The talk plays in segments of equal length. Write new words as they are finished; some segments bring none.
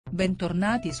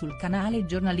Bentornati sul canale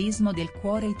Giornalismo del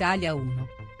Cuore Italia 1.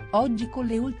 Oggi con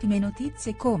le ultime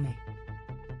notizie come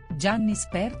Gianni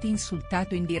Sperti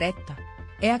insultato in diretta.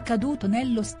 È accaduto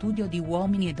nello studio di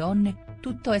Uomini e Donne,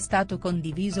 tutto è stato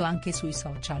condiviso anche sui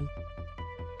social.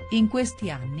 In questi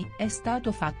anni è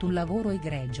stato fatto un lavoro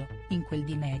egregio, in quel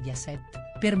di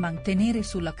Mediaset, per mantenere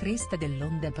sulla cresta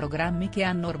dell'onda programmi che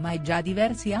hanno ormai già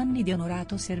diversi anni di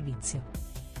onorato servizio.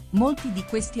 Molti di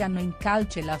questi hanno in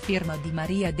calce la firma di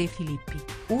Maria De Filippi,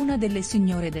 una delle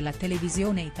signore della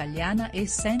televisione italiana e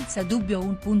senza dubbio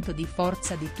un punto di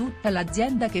forza di tutta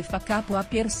l'azienda che fa capo a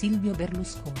Pier Silvio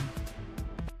Berlusconi.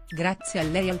 Grazie a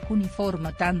lei alcuni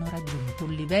format hanno raggiunto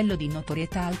un livello di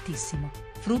notorietà altissimo,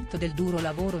 frutto del duro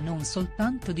lavoro non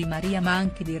soltanto di Maria ma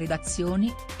anche di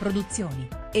redazioni, produzioni,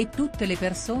 e tutte le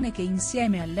persone che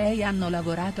insieme a lei hanno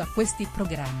lavorato a questi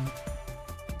programmi.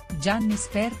 Gianni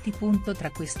Sperti.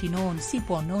 Tra questi non si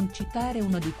può non citare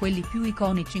uno di quelli più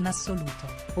iconici in assoluto,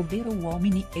 ovvero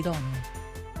Uomini e donne.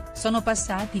 Sono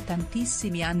passati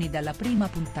tantissimi anni dalla prima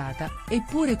puntata,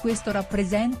 eppure questo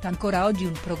rappresenta ancora oggi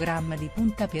un programma di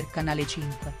punta per Canale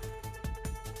 5.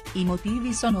 I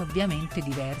motivi sono ovviamente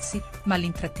diversi, ma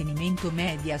l'intrattenimento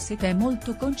Mediaset è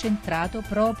molto concentrato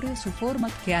proprio su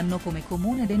format che hanno come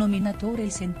comune denominatore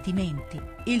i sentimenti,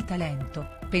 il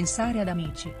talento, pensare ad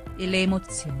amici, e le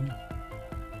emozioni.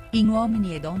 In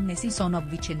Uomini e Donne si sono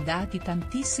avvicendati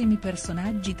tantissimi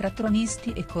personaggi tra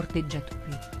tronisti e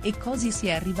corteggiatori, e così si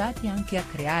è arrivati anche a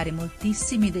creare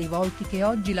moltissimi dei volti che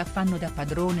oggi la fanno da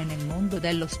padrone nel mondo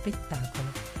dello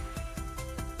spettacolo.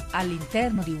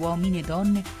 All'interno di Uomini e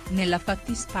Donne, nella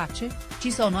fattispecie,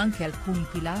 ci sono anche alcuni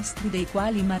pilastri dei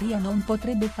quali Maria non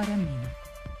potrebbe fare a meno.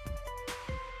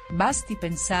 Basti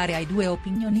pensare ai due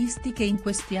opinionisti che in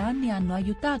questi anni hanno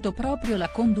aiutato proprio la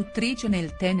conduttrice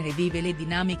nel tenere vive le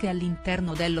dinamiche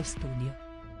all'interno dello studio.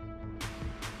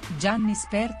 Gianni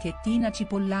Sperti e Tina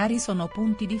Cipollari sono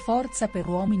punti di forza per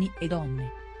Uomini e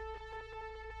Donne.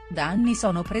 Da anni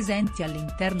sono presenti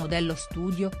all'interno dello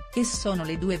studio, e sono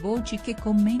le due voci che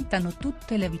commentano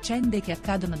tutte le vicende che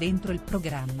accadono dentro il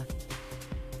programma.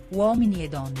 Uomini e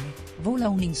Donne, vola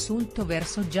un insulto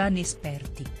verso Gianni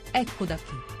Sperti, ecco da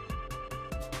chi.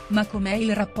 Ma com'è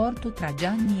il rapporto tra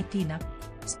Gianni e Tina?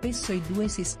 Spesso i due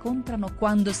si scontrano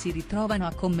quando si ritrovano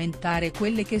a commentare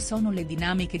quelle che sono le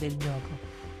dinamiche del gioco.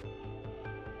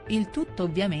 Il tutto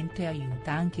ovviamente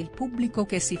aiuta anche il pubblico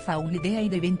che si fa un'idea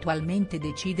ed eventualmente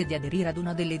decide di aderire ad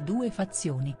una delle due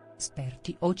fazioni,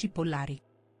 Sperti o Cipollari.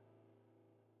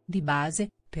 Di base,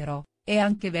 però, è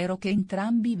anche vero che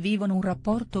entrambi vivono un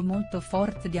rapporto molto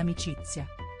forte di amicizia.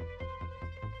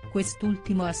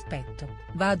 Quest'ultimo aspetto,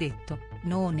 va detto,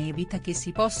 non evita che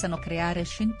si possano creare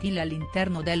scintille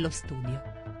all'interno dello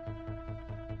studio.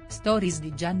 Stories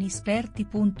di Gianni Sperti.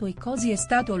 E così è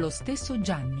stato lo stesso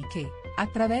Gianni che,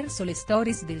 attraverso le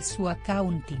stories del suo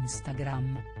account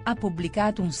Instagram, ha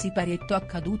pubblicato un siparietto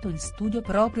accaduto in studio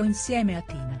proprio insieme a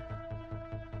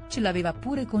Tina. Ce l'aveva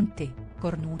pure con te,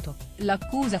 cornuto,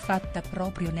 l'accusa fatta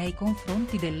proprio nei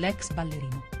confronti dell'ex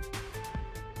ballerino.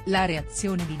 La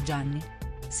reazione di Gianni?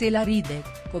 Se la ride,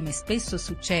 come spesso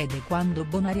succede quando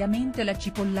bonariamente la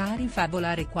Cipollari fa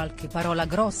volare qualche parola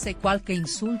grossa e qualche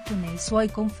insulto nei suoi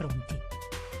confronti.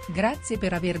 Grazie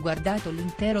per aver guardato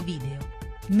l'intero video.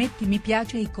 Metti mi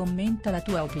piace e commenta la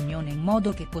tua opinione in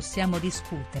modo che possiamo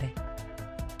discutere.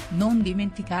 Non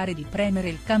dimenticare di premere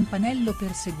il campanello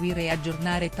per seguire e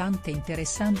aggiornare tante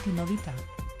interessanti novità.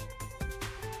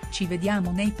 Ci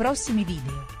vediamo nei prossimi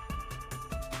video.